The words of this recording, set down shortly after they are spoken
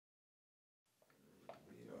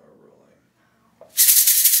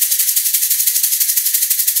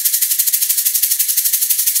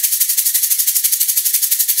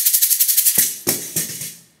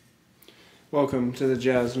Welcome to the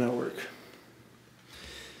Jazz Network.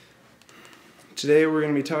 Today we're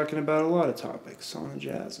going to be talking about a lot of topics on the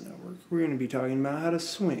Jazz Network. We're going to be talking about how to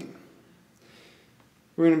swing.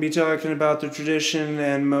 We're going to be talking about the tradition,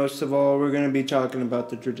 and most of all, we're going to be talking about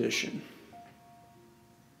the tradition.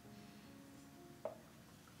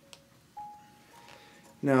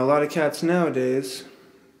 Now, a lot of cats nowadays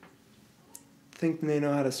think they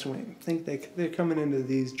know how to swing. Think they're coming into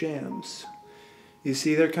these jams. You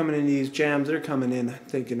see, they're coming into these jams. They're coming in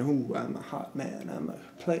thinking, "Ooh, I'm a hot man. I'm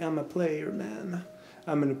a player, man.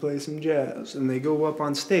 I'm gonna play some jazz." And they go up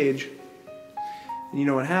on stage, and you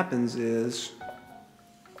know what happens is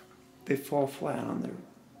they fall flat on their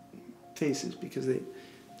faces because they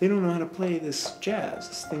don't know how to play this jazz,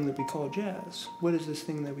 this thing that we call jazz. What is this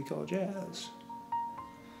thing that we call jazz?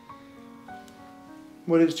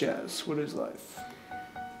 What is jazz? What is life?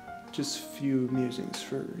 Just a few musings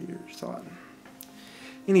for your thought.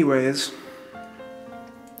 Anyways,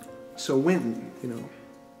 so Winton,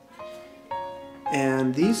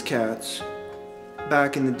 and these cats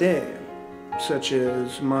back in the day, such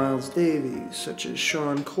as Miles Davis, such as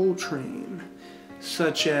Sean Coltrane,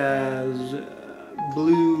 such as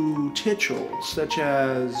Blue Titchell, such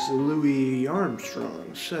as Louis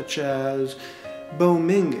Armstrong, such as Bo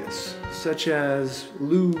Mingus, such as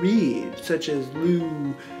Lou Reed, such as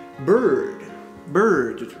Lou Bird.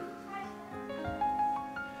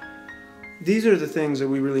 These are the things that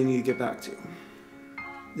we really need to get back to.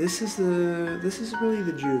 This is really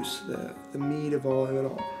the juice, the meat of all of it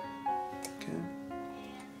all. Okay.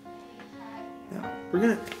 Now we're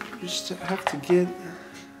gonna just have to get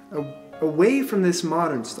away from this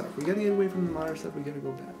modern stuff. We gotta get away from the modern stuff. We gotta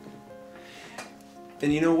go back.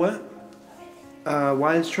 And you know what?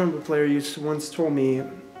 Wise trumpet player once told me,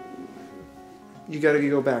 you gotta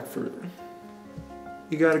go back further.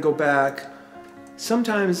 You gotta go back.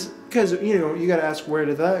 Sometimes, because, you gotta ask, where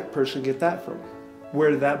did that person get that from?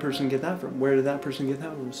 Where did that person get that from? Where did that person get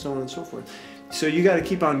that from? So on and so forth. So you gotta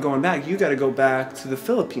keep on going back. You gotta go back to the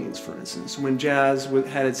Philippines, for instance, when jazz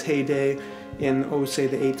had its heyday in, say,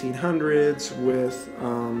 the 1800s with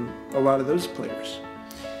a lot of those players.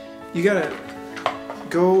 You gotta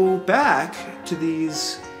go back to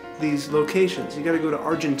these locations. You got to go to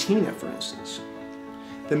Argentina, for instance.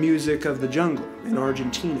 The music of the jungle in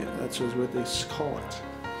Argentina. That's what they call it.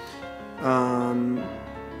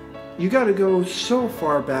 You got to go so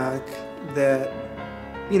far back that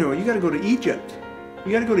you got to go to Egypt.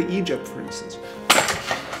 You got to go to Egypt, for instance.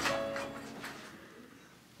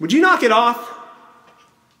 Would you knock it off?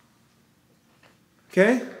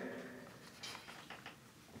 Okay.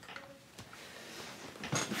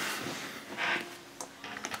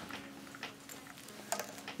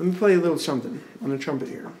 Let me play a little something on the trumpet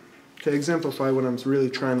here to exemplify what I'm really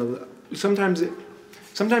trying to. Sometimes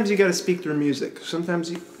you got to speak through music.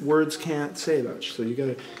 Sometimes words can't say much, so you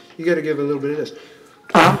got to give a little bit of this.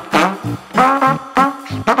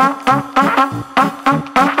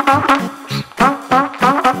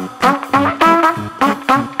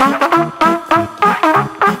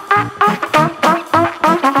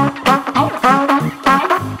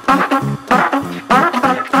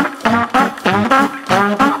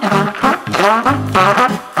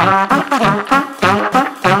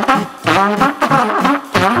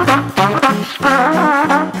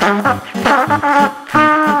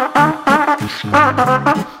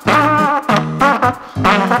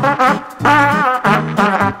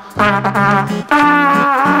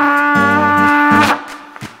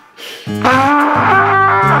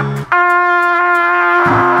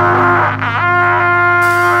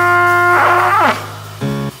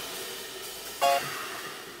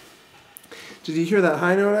 Did you hear that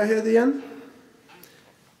high note I hit at the end?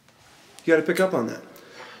 You got to pick up on that.